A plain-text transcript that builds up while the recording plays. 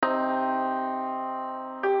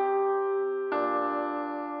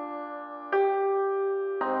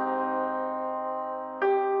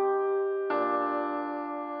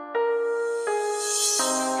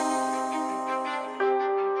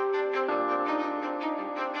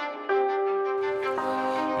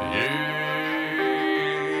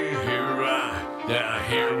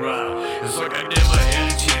Here I. It's like I never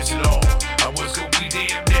had a chance at all. I was gonna be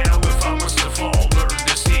damned now if I was to fall. Learned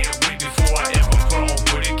to stand way before I ever crawled.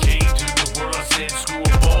 When it came to the world, I said screw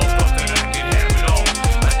 'em all. Thought that I could have it all.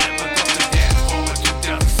 I never thought that that fall in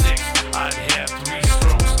 2006 I'd have 3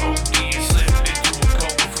 strokes, OD, and slipping into a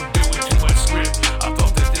coma from doing too much script. I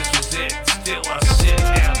thought that this was it. Still I sit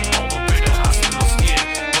down all up in the hospital skin.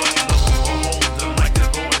 But lo and behold, the light the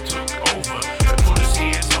Lord took over and put his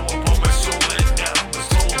hands on my shoulder. And now I was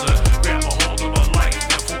told to grab a hold of my life.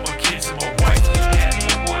 Now for my kids and my wife, had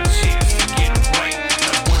one chance to get it right.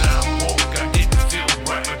 And when I woke, I didn't feel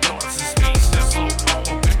right. My thoughts and speech that slowed all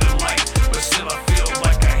up in the light. But still I feel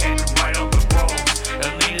like I had to right on the wrongs.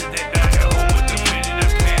 And later that night at home with the pen and the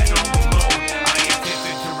pad all alone, I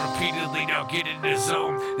attempted to repeatedly now get in the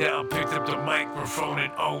zone. Now I picked up the microphone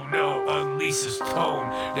and oh no, unleash his tone.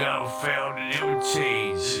 Now I found that it would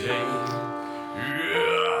change.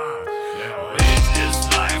 Now in this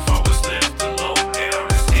life I was left alone. Now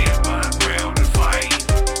to stand my ground and fight.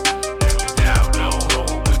 Without no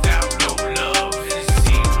hope, without no love, it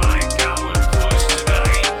seemed like I would push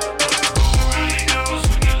tonight. But who really knows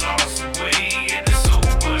when you lost the way and there's so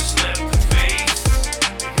much left to face?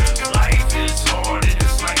 Because life is hard and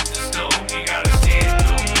it's like the stone. You gotta stand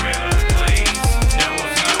no ground in place. Now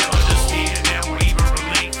if you don't understand, that won't even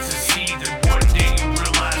relate to see that one day you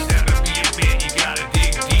realize that to be a man you gotta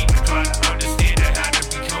dig deep and try to understand how to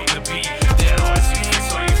become the beat. Now as you fix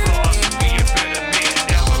all your flaws and be a better man,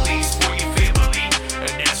 now at least for your family.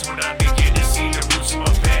 And that's when I begin to see the roots of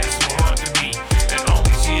my past more haunted me. And all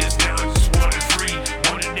these years now I just wanted free,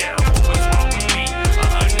 wanted now what was wrong with me.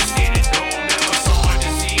 I understand it all, never saw a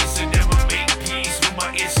disease and never make peace with my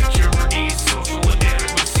insecurities, social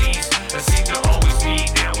inadequacies. I seem to always be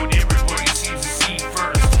now when everybody seems to see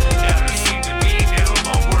first. Now I seem to be now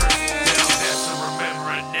my worst. Now that's a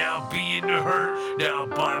remembering, now being the hurt. Now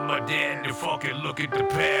by my dad to fucking look at the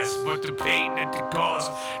past, but the pain that the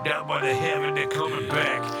cost. Now by the heaven they're coming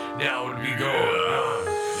back. Now it be gone.